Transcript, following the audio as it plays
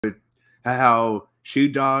how she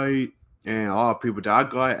died and a lot of people died. I'm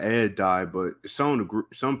glad Ed died, but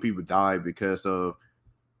some people died because of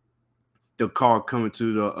the car coming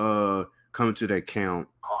to the camp.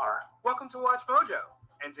 Welcome to Watchmojo,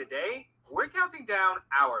 and today we're counting down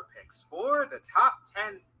our picks for the top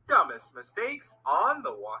 10 dumbest mistakes on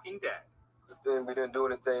The Walking Dead. But then we didn't do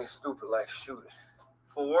anything stupid like shooting.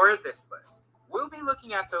 For this list, we'll be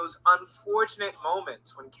looking at those unfortunate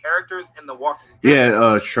moments when characters in The Walking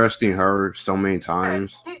Dead trusting her so many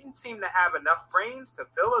times didn't seem to have enough brains to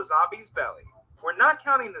fill a zombie's belly. We're not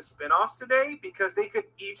counting the spin-offs today because they could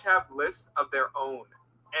each have lists of their own.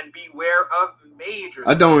 And beware of major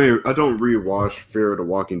I don't rewatch Fear of the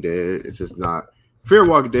Walking Dead. It's just not. Fear of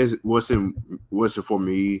the Walking Dead wasn't for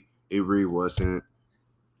me. It really wasn't.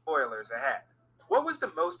 Spoilers ahead. What was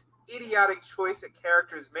the most idiotic choice that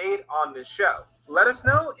characters made on this show? Let us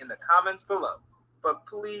know in the comments below. But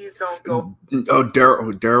please don't go. Oh,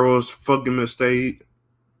 Daryl's fucking mistake.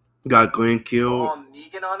 Got Glenn killed. All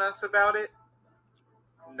Negan on us about it.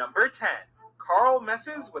 Number 10. Carl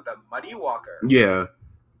messes with a muddy walker. Yeah.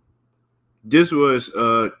 This was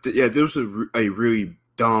a really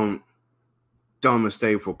dumb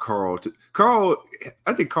mistake for Carl.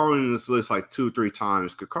 I think Carl in this list like 2 or 3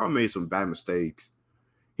 times because Carl made some bad mistakes.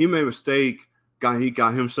 He made a mistake. He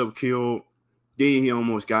got himself killed. Then he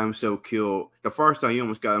almost got himself killed. The first time he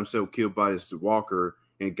almost got himself killed by this walker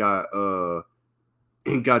and got the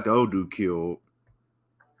old dude killed.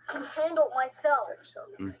 I can handle myself.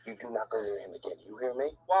 You do not go near him again. You hear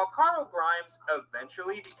me? While Carl Grimes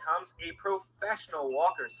eventually becomes a professional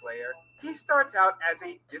walker slayer, he starts out as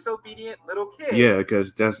a disobedient little kid. Yeah,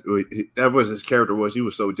 because that was his character was. He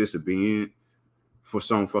was so disobedient for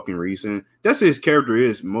some fucking reason. That's his character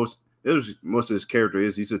is most of his character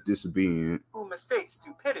is. He's just disobedient. Who mistakes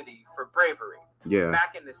stupidity for bravery. Yeah.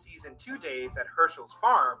 Back in the season 2 days at Herschel's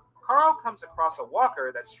farm, Carl comes across a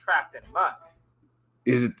walker that's trapped in mud.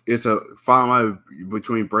 It's a fine line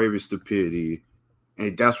between bravery and stupidity,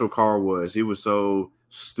 and that's what Carl was. He was so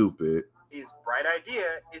stupid. His bright idea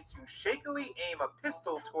is to shakily aim a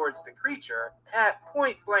pistol towards the creature at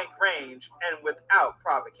point-blank range and without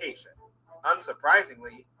provocation.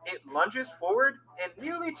 Unsurprisingly, it lunges forward and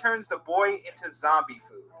nearly turns the boy into zombie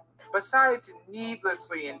food. Besides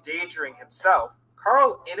needlessly endangering himself,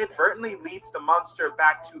 Carl inadvertently leads the monster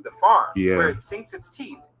back to the farm, where it sinks its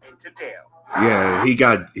teeth into Dale. Yeah, he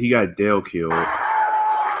got Dale killed.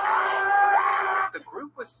 The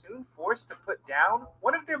group was soon forced to put down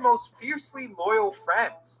one of their most fiercely loyal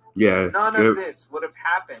friends. Yeah. None of this would have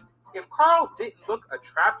happened if Carl didn't look a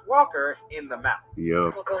trapped walker in the mouth.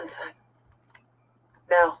 Yep. We'll go inside.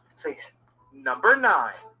 Now, please. Number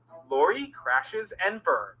 9. Lori crashes and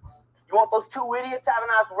burns. You want those 2 idiots? Have a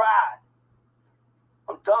nice ride.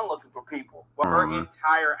 I'm done looking for people. Well, her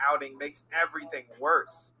entire outing makes everything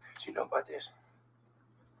worse. Did you know about this?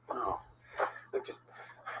 No. Look,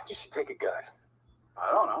 just take a gun.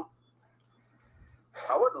 I don't know.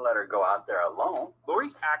 I wouldn't let her go out there alone.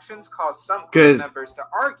 Lori's actions caused some group members to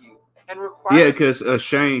argue and require. Yeah, because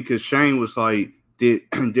Shane was like, did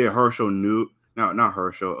Herschel knew? No, not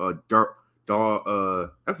Herschel.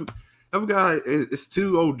 I forgot. It's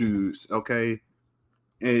 2 old dudes. Okay,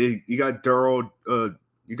 and you got Daryl.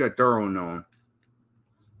 You got Daryl known.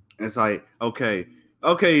 It's like okay.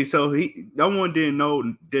 So no one did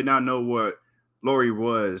not know what Lori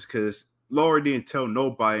was because Lori didn't tell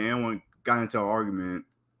nobody. Anyone got into an argument,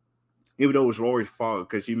 even though it was Lori's fault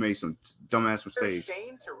because she made some dumbass mistakes. It's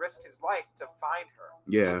Shane to risk his life to find her.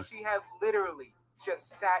 Yeah. If she had literally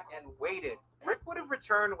just sat and waited, Rick would have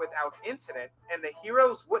returned without incident, and the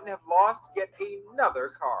heroes wouldn't have lost yet another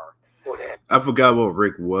car. I forgot what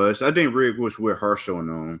Rick was. I think Rick was with Herschel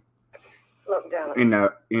on Look down in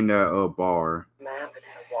that bar. Map and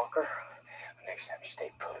a walker. Next time you stay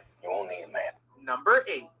put, you won't need a map. Number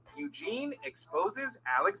 8. Eugene exposes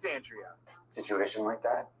Alexandria. Situation like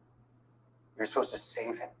that, you're supposed to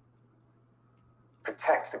save him.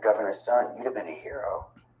 Protect the governor's son. You'd have been a hero.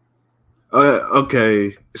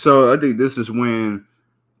 Okay, so I think this is when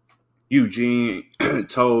Eugene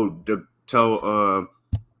told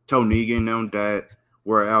Negan them that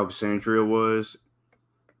where Alexandria was.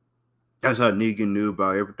 That's how Negan knew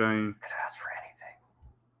about everything. Could ask for anything.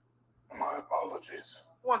 My apologies.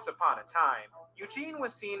 Once upon a time, Eugene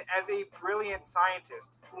was seen as a brilliant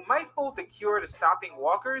scientist who might hold the cure to stopping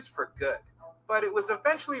walkers for good. But it was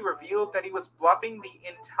eventually revealed that he was bluffing the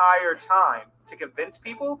entire time to convince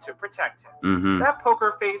people to protect him. Mm-hmm. That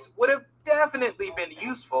poker face would have definitely been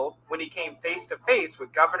useful when he came face to face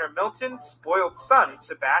with Governor Milton's spoiled son,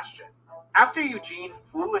 Sebastian. After Eugene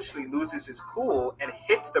foolishly loses his cool and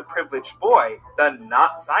hits the privileged boy, the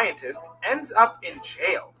not-scientist ends up in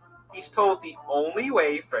jail. He's told the only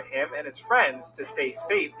way for him and his friends to stay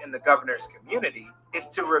safe in the governor's community is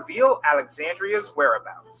to reveal Alexandria's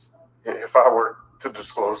whereabouts. If I were to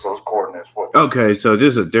disclose those coordinates, what? Okay, so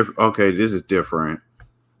this is different. Okay, this is different.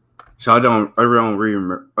 So I don't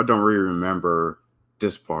really remember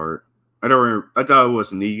this part. I thought it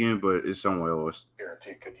was Negan, but it's somewhere else.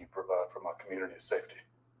 Guarantee could you provide for my community's safety?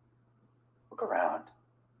 Look around.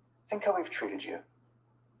 Think how we've treated you.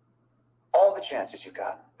 All the chances you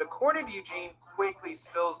got. The cornered Eugene quickly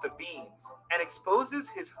spills the beans and exposes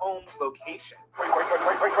his home's location. Wait. We're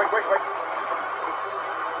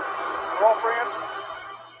all friends?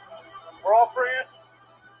 We're all friends?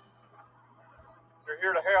 You're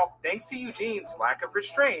here to help. Thanks to Eugene's lack of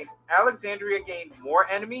restraint, Alexandria gained more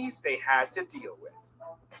enemies they had to deal with.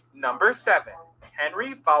 Number 7.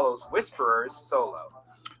 Henry follows Whisperers solo.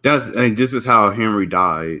 This is how Henry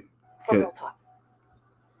died. But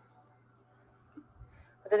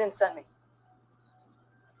they didn't send me.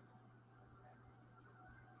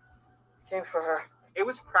 Came for her. It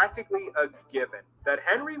was practically a given that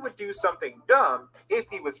Henry would do something dumb if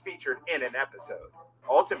he was featured in an episode.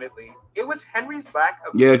 Ultimately, it was Henry's lack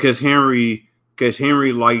of... Yeah, because Henry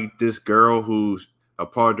liked this girl who's a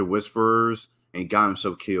part of the Whisperers and got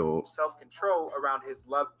himself killed. Self-control around his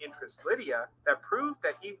love interest Lydia that proved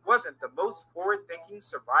that he wasn't the most forward-thinking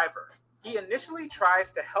survivor. He initially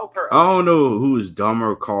tries to help her... I don't know who is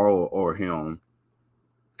dumber, Carl or him.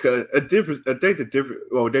 Cause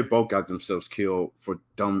they both got themselves killed for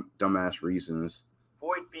dumbass reasons.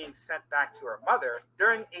 Avoid being sent back to her mother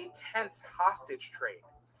during a tense hostage trade.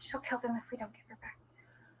 She'll kill them if we don't give her back.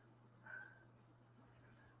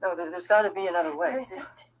 No, there's got to be another way. There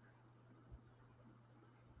isn't.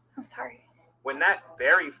 I'm sorry. When that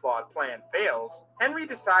very flawed plan fails, Henry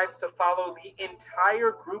decides to follow the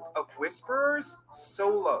entire group of Whisperers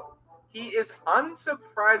solo. He is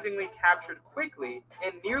unsurprisingly captured quickly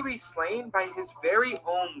and nearly slain by his very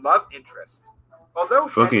own love interest. Although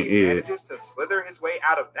Henry manages to slither his way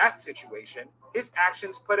out of that situation, his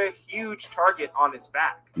actions put a huge target on his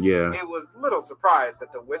back. Yeah. It was little surprise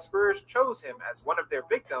that the Whisperers chose him as one of their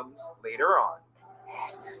victims later on. You're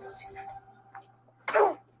so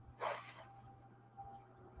stupid.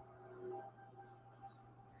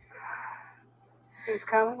 Who's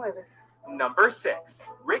coming with us? Number 6.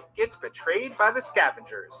 Rick gets betrayed by the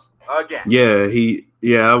Scavengers. Again.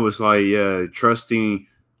 I was like, trusting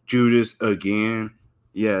Judas again.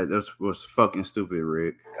 Yeah, that was fucking stupid,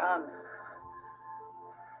 Rick. Guns.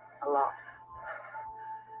 A lot.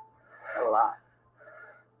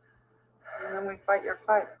 And then we fight your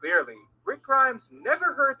fight. Clearly, Rick Grimes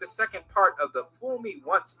never heard the second part of the Fool Me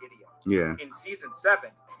Once idiom. Yeah. In Season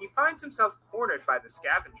 7, he finds himself cornered by the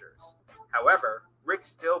Scavengers. However, Rick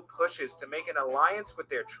still pushes to make an alliance with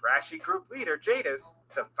their trashy group leader, Jadis,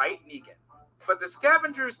 to fight Negan. But the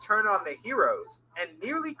Scavengers turn on the heroes and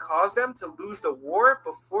nearly cause them to lose the war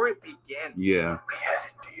before it begins. Yeah. We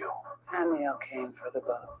had a deal. Samuel came for the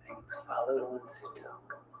both things, followed once he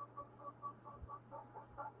took.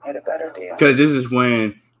 Had a better deal. Because this is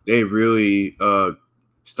when they really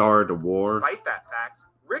started the war. Despite that fact,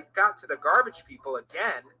 Rick got to the garbage people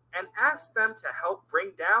again and asked them to help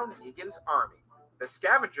bring down Negan's army. The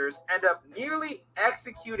Scavengers end up nearly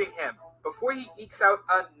executing him before he ekes out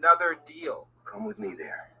another deal. Come with me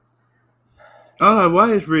there. Oh,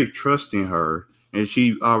 why is Rick trusting her? And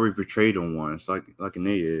she already betrayed him once, like an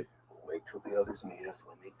idiot. Wait till the others meet us.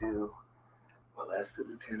 When they do, we'll ask the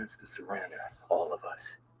lieutenants to surrender, all of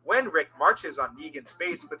us. When Rick marches on Negan's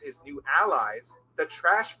base with his new allies, the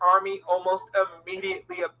trash army almost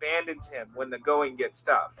immediately abandons him when the going gets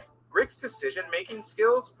tough. Rick's decision-making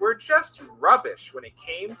skills were just rubbish when it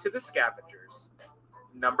came to the Scavengers.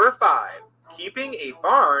 Number 5. Keeping a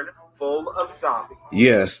barn full of zombies.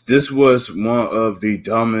 Yes, this was one of the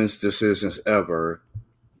dumbest decisions ever.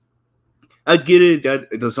 I get it that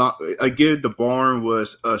the barn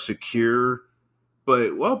was secure,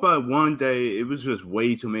 but what about one day it was just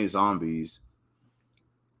way too many zombies?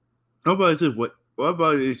 What about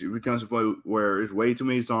it becomes a point where it's way too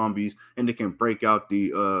many zombies and they can break out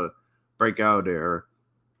there?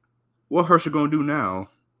 What Herschel gonna do now?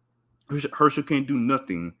 Herschel can't do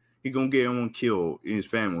nothing. He gonna get everyone killed in his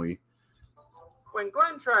family. When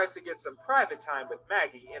Glenn tries to get some private time with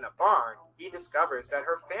Maggie in a barn, he discovers that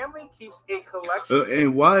her family keeps a collection.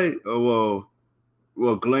 And why?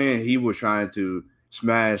 Well, Glenn, he was trying to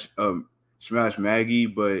smash Maggie,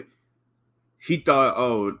 but he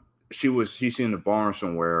thought, she's in the barn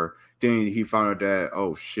somewhere. Then he found out that,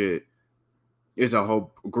 oh shit, it's a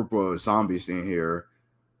whole group of zombies in here.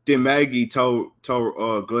 Then Maggie told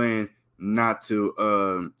Glenn not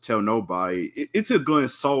to tell nobody. It took Glenn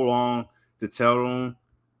so long to tell them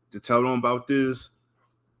about this.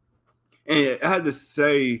 And I had to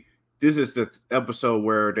say, this is the episode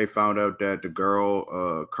where they found out that the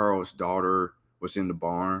girl, Carl's daughter, was in the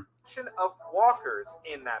barn. Of walkers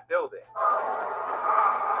in that building.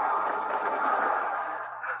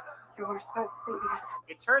 You were supposed to see this.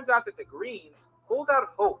 It turns out that the Greens hold out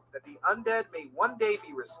hope that the undead may one day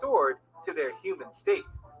be restored to their human state.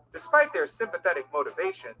 Despite their sympathetic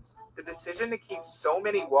motivations, the decision to keep so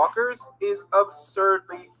many walkers is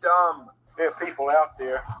absurdly dumb. There are people out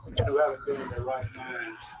there who haven't been in their right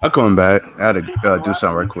minds. I'm coming back. I had to do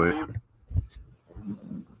something right quick.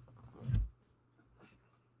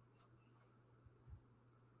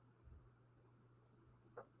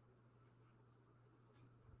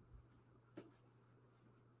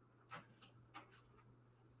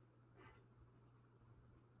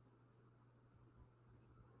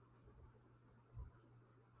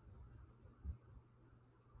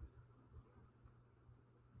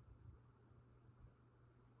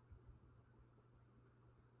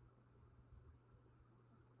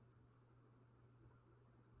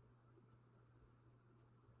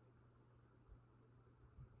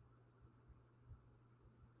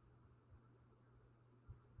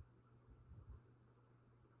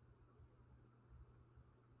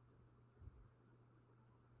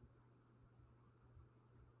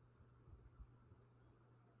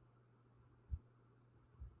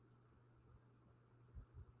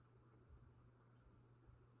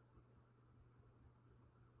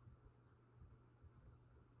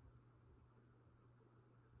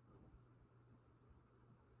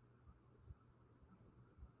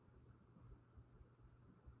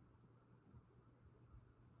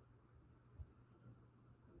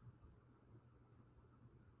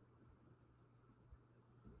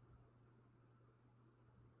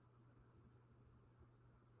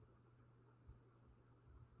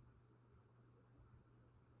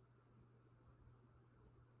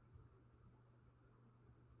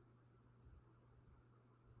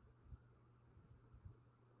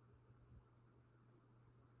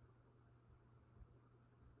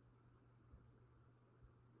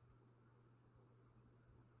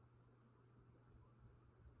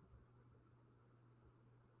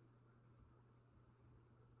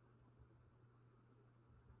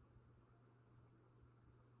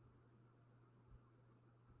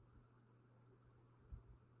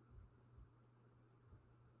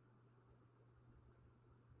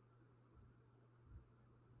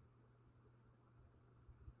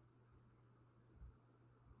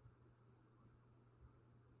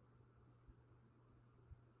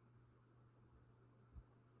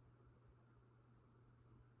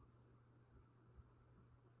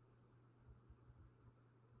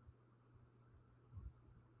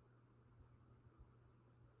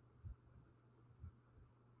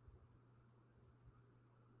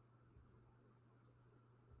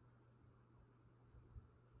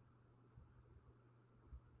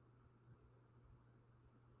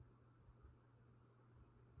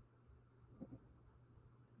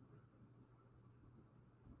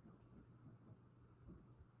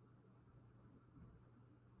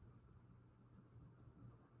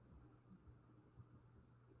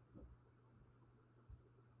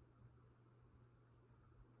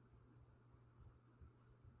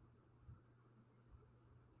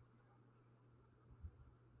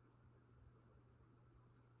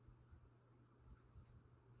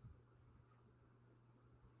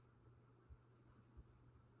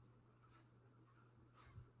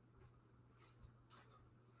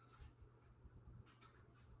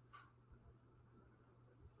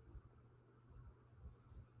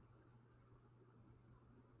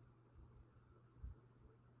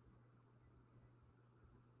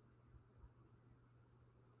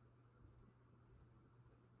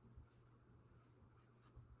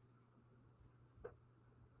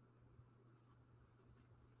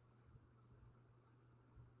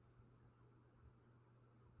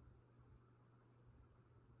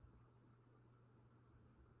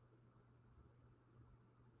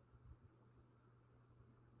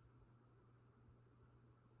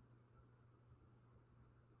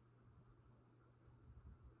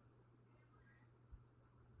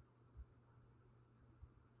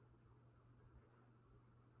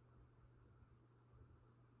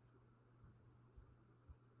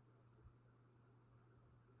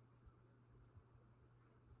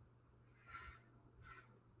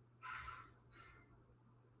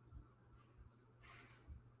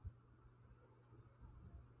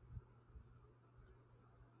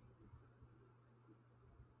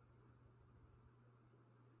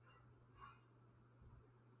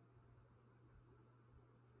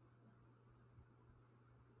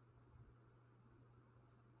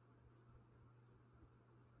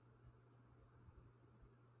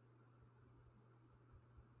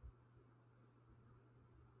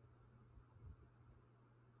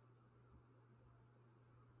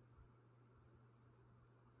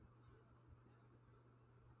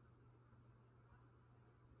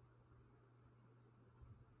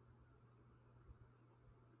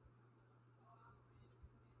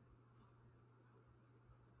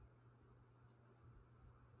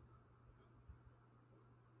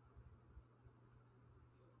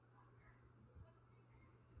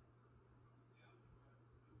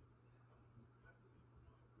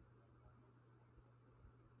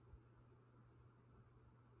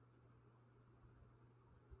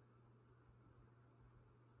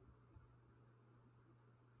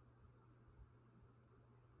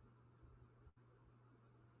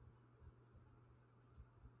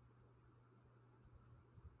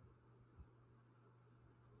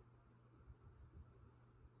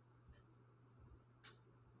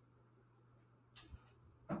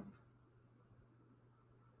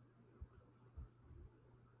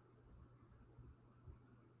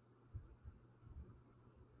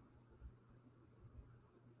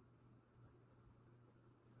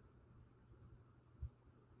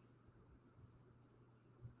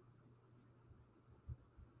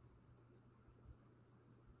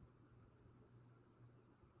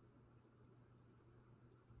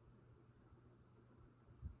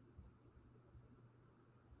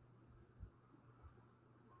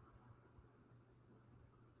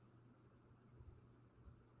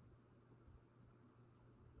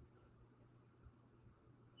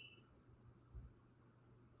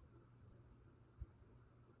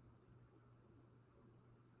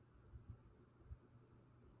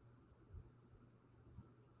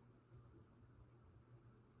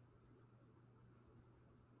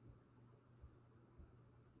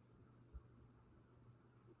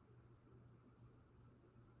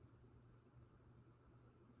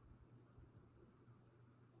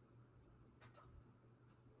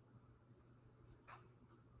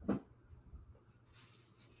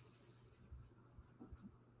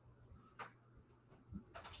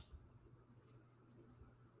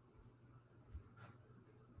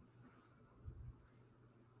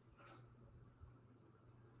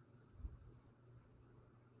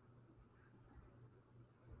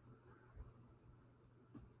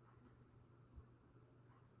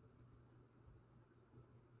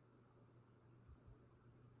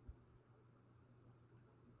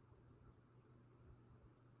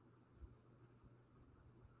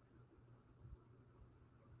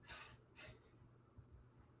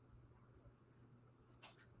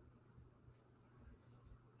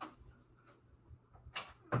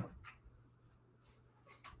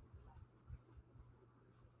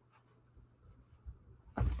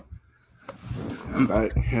 I'm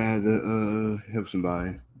back. Had to help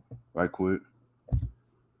somebody right quick.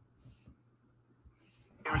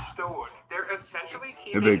 Restored. They're essentially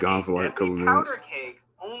They've keeping been gone for like a deadly couple powder minutes. keg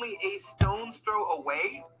only a stone's throw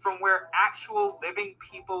away from where actual living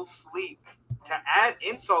people sleep. To add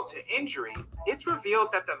insult to injury, it's revealed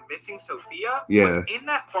that the missing Sophia was in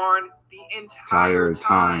that barn the entire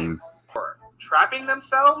time, trapping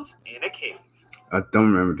themselves in a cave. I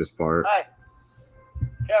don't remember this part. Hey,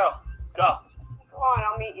 Carol, let's go. Come on,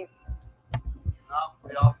 I'll meet you. No,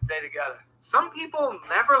 we all stay together. Some people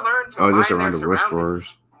never learn to Oh, just mind around their the surroundings.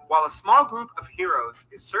 Whisperers. While a small group of heroes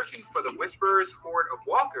is searching for the Whisperer's horde of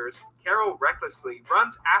walkers, Carol recklessly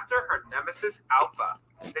runs after her nemesis Alpha.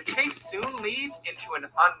 The chase soon leads into an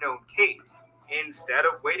unknown cave. Instead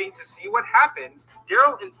of waiting to see what happens,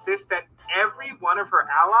 Daryl insists that every one of her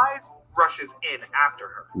allies rushes in after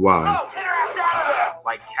her. Why? Oh, get her ass out of there!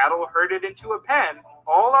 Like cattle herded into a pen,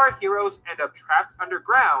 all our heroes end up trapped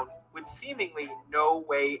underground with seemingly no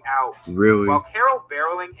way out. Really? While Carol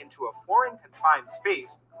barreling into a foreign confined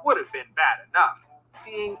space would have been bad enough,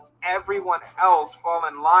 seeing everyone else fall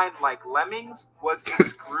in line like lemmings was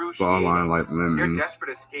excruciating. Fall line like Their lemons. desperate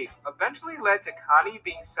escape eventually led to Connie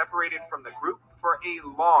being separated from the group for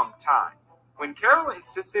a long time. When Carol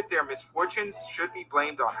insisted their misfortunes should be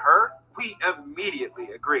blamed on her, we immediately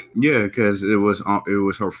agreed. Yeah, because it was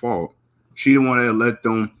her fault. She the one that let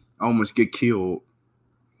them almost get killed,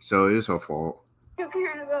 so it's her fault. You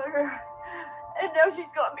cared about her, and now she's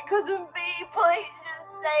gone because of me. Please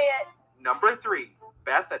just say it. Number 3,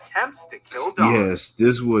 Beth attempts to kill Dawn. Yes,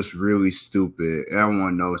 this was really stupid.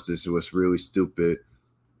 Everyone knows this was really stupid.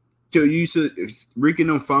 So you said Rick and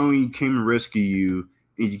them finally came and rescue you,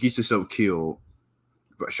 and you get yourself killed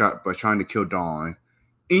by trying to kill Dawn.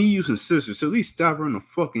 And you using scissors, so at least stab her in the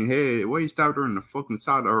fucking head. Why you stabbed her in the fucking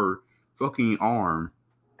side of her fucking arm?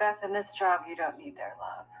 Beth, in this job, you don't need their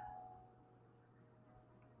love.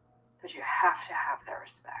 But you have to have their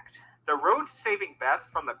respect. The road to saving Beth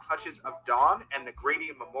from the clutches of Dawn and the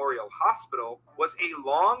Grady Memorial Hospital was a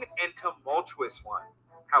long and tumultuous one.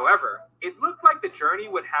 However, it looked like the journey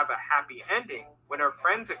would have a happy ending when her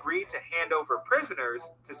friends agreed to hand over prisoners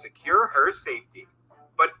to secure her safety.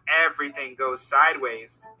 But everything goes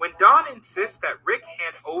sideways when Dawn insists that Rick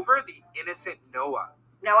hand over the innocent Noah.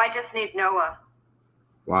 No, I just need Noah.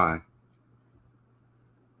 Why?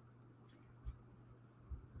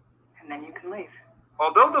 And then you can leave.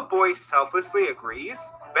 Although the boy selflessly agrees,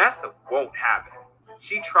 Beth won't have it.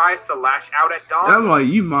 She tries to lash out at Dawn. I'm like,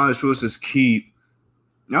 you might as well just keep.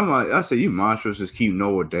 I say you might as well just keep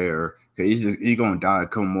Noah there, because he's gonna die a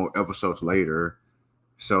couple more episodes later.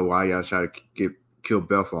 So why y'all try to kill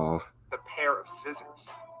Beth off? The pair of scissors.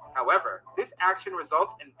 However, this action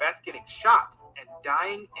results in Beth getting shot and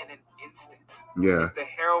dying in an instant. Yeah. If the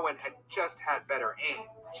heroine had just had better aim,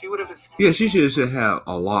 she would have escaped. Yeah, she should have had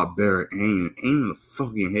a lot better aim. Aim in the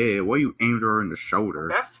fucking head. Why you aimed her in the shoulder?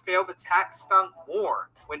 Beth's failed attack stung more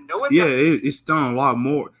when Noah. Yeah, it stung a lot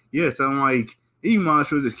more. Yeah, so I'm like, you might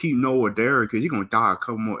as well just keep Noah there, because he's gonna die a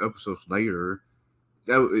couple more episodes later.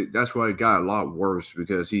 That's why it got a lot worse,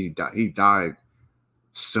 because he died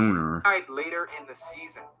sooner. Died later in the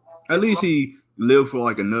season. At least he lived for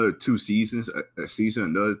like another 2 seasons, a season,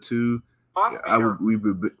 another 2. We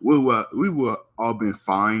would all been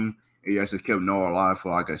fine. And you just kept Noah alive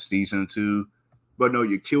for like a season or 2. But no,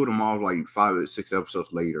 you killed him off like 5 or 6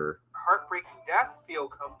 episodes later. Heartbreaking death feel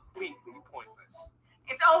completely pointless.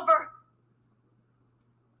 It's over.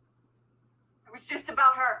 It was just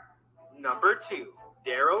about her. Number 2,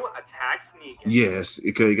 Daryl attacks Negan. Yes,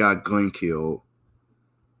 because he got Glenn killed.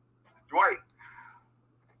 Dwight,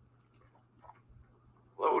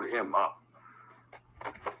 load him up.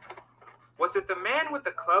 Was it the man with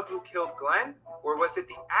the club who killed Glenn, or was it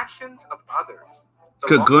the actions of others?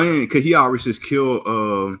 Because he always just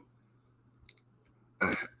killed.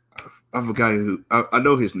 I forgot who. I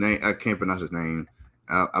know his name. I can't pronounce his name.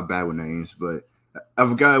 I'm bad with names, but I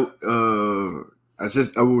forgot.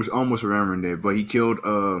 I was almost remembering that, but he killed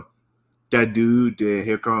that dude. That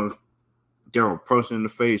here comes Daryl Person in the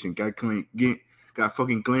face and got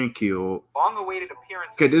fucking Glenn killed. Long-awaited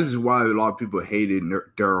appearance. Okay, this is why a lot of people hated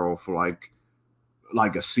Daryl for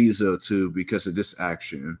like a season or 2 because of this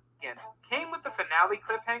action. And came with the finale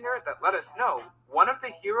cliffhanger that let us know one of the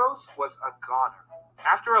heroes was a goner.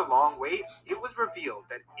 After a long wait, it was revealed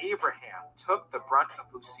that Abraham took the brunt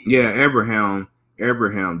of Lucia. Yeah,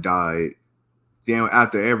 Abraham died. Then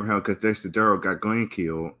after Abraham, because Dexter Daryl got Glenn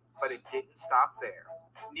killed. But it didn't stop there.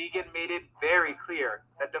 Negan made it very clear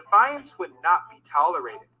that defiance would not be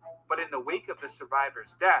tolerated. But in the wake of the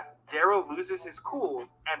survivor's death, Daryl loses his cool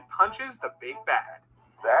and punches the big bad.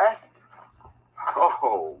 That?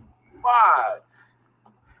 Oh, my.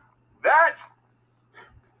 That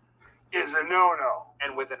is a no-no.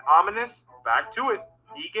 And with an ominous back to it,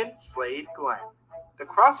 Negan slayed Glenn. The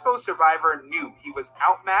crossbow survivor knew he was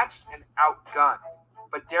outmatched and outgunned,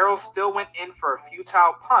 but Daryl still went in for a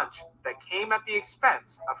futile punch that came at the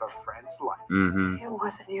expense of a friend's life. Mm-hmm. It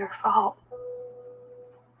wasn't your fault.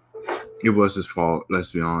 It was his fault.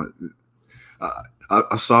 Let's be honest.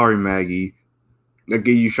 I'm sorry, Maggie. I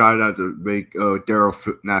give you shout out to make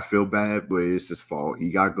Daryl not feel bad, but it's his fault. He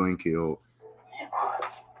got Glenn killed.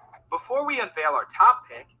 Before we unveil our top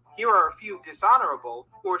pick, here are a few dishonorable,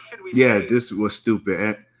 or should we Yeah, say... this was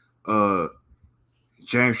stupid.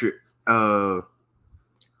 James,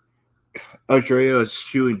 Andrea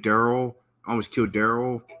shooting Daryl, almost killed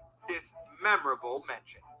Daryl. Dismemorable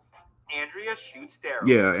mentions. Andrea shoots Daryl.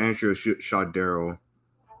 Yeah, Andrea shot Daryl.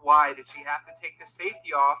 Why did she have to take the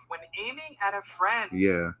safety off when aiming at a friend?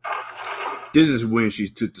 Yeah. This is when she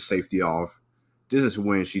took the safety off. This is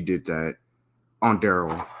when she did that on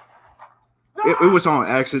Daryl. It was on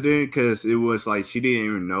accident because it was like she didn't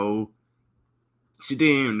even know. She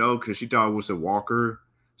didn't even know because she thought it was a walker.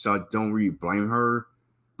 So I don't really blame her.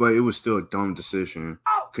 But it was still a dumb decision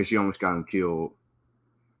because she almost got him killed.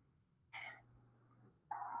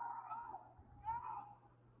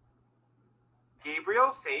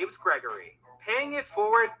 Gabriel saves Gregory. Paying it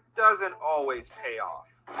forward doesn't always pay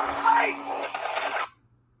off.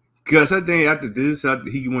 Because I think after this,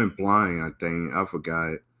 he went blind, I think. I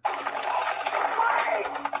forgot.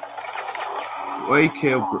 Well, he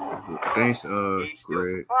killed thanks, Gage steals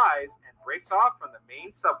Greg. supplies and breaks off from the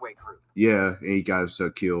main subway group. Yeah, and he got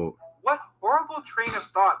himself killed. What horrible train of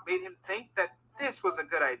thought made him think that this was a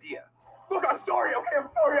good idea? Look, I'm sorry, okay? I'm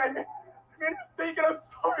sorry. I made a mistake and I'm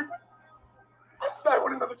sorry. I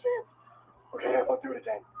want another chance. Okay, I won't do it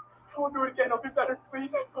again. I'll be better, please.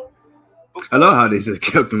 I promise. I love how they just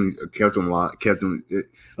kept him.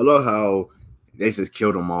 I love how they just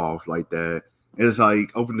killed him off like that. And it's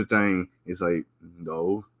like, open the thing. It's like,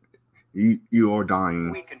 no, you are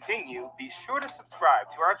dying. We continue. Be sure to subscribe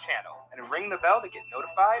to our channel and ring the bell to get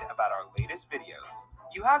notified about our latest videos.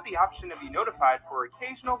 You have the option to be notified for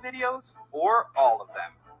occasional videos or all of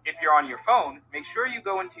them. If you're on your phone, make sure you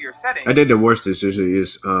go into your settings. I think the worst decision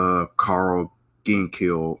is Carl getting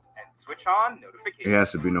killed. And switch on notifications. It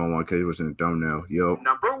has to be no one because it was in the thumbnail. Yo.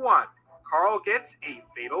 Number 1. Carl gets a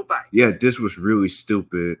fatal bite. Yeah, this was really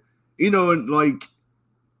stupid. You know, like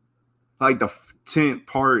the 10th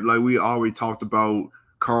part, like we already talked about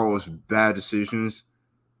Carl's bad decisions.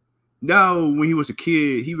 Now, when he was a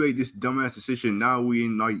kid, he made this dumbass decision. Now we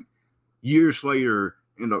in like years later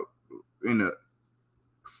in the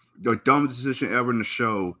dumbest decision ever in the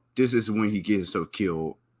show. This is when he gets so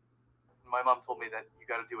killed. My mom told me that you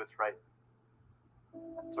got to do what's right.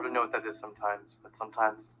 I sort of know what that is sometimes, but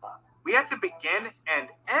sometimes it's not. We had to begin and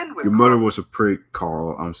end with Your mother was a prick,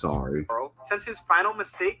 Carl. I'm sorry. Carl, since his final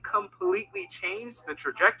mistake completely changed the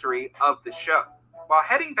trajectory of the show. While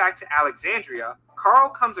heading back to Alexandria, Carl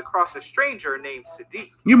comes across a stranger named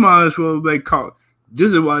Sadiq. You might as well make Carl.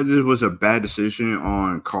 This is why this was a bad decision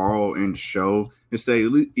on Carl in the show. And say,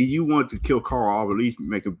 if you want to kill Carl, at least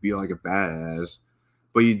make him be like a badass.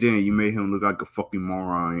 But you didn't. You made him look like a fucking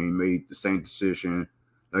moron and made the same decision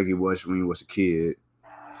like he was when he was a kid.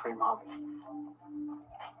 Free mom.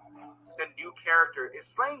 The new character is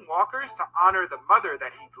slaying walkers to honor the mother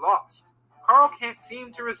that he'd lost. Carl can't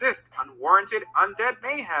seem to resist unwarranted undead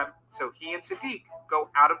mayhem, so he and Sadiq go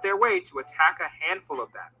out of their way to attack a handful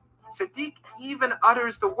of them. Sadiq even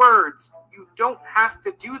utters the words, "You don't have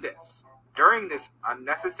to do this." During this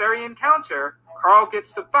unnecessary encounter, Carl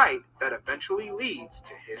gets the bite that eventually leads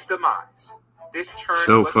to his demise. This turn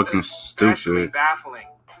So was fucking especially stupid. baffling,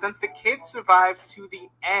 since the kid survived to the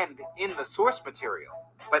end in the source material.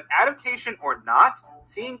 But adaptation or not,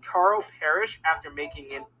 seeing Carl perish after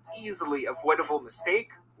making an easily avoidable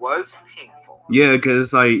mistake was painful. Yeah,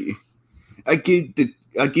 because like I get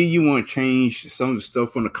you want to change some of the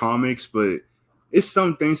stuff from the comics, but it's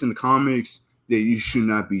some things in the comics that you should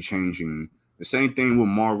not be changing. The same thing with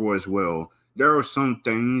Marvel as well. There are some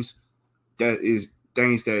things that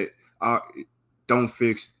don't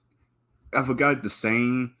fix. I forgot the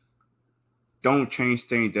saying. Don't change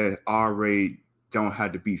things that already don't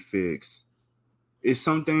have to be fixed. It's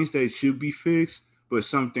some things that should be fixed, but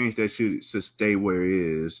some things that should stay where it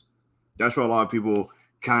is. That's why a lot of people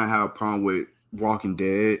kind of have a problem with Walking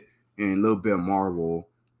Dead and a little bit of Marvel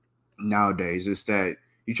nowadays. It's that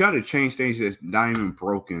you try to change things that's not even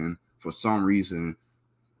broken for some reason.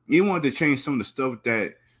 You want to change some of the stuff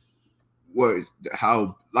that was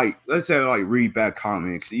how, like, let's say like read back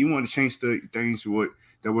comics. You want to change the things what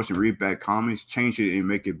that wasn't really bad comics, change it and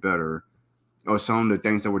make it better. Or some of the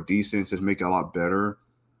things that were decent just make it a lot better.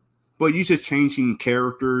 But you just changing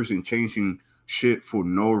characters and changing shit for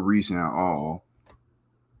no reason at all.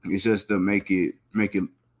 It's just to make it.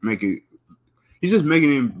 He's just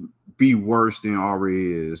making it be worse than it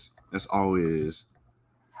already is. That's all it is.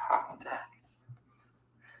 Dad.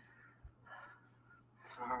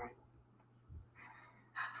 It's alright.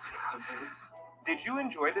 Did you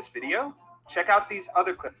enjoy this video? Check out these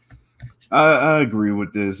other clips. I agree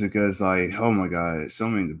with this because, like, oh my god, so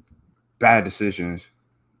many bad decisions.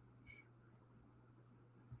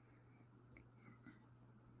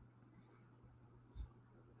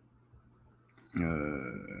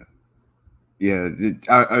 Yeah,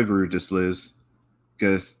 I agree with this list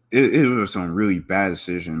because it was some really bad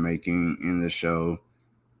decision making in the show.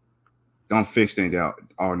 Don't fix things out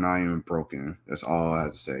are not even broken. That's all I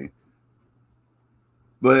have to say.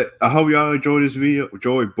 But I hope y'all enjoyed this video.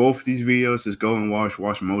 Enjoy both of these videos. Just go and watch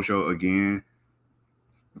Watchmojo again.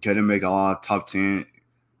 Okay, to make a lot of top 10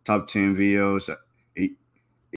 videos.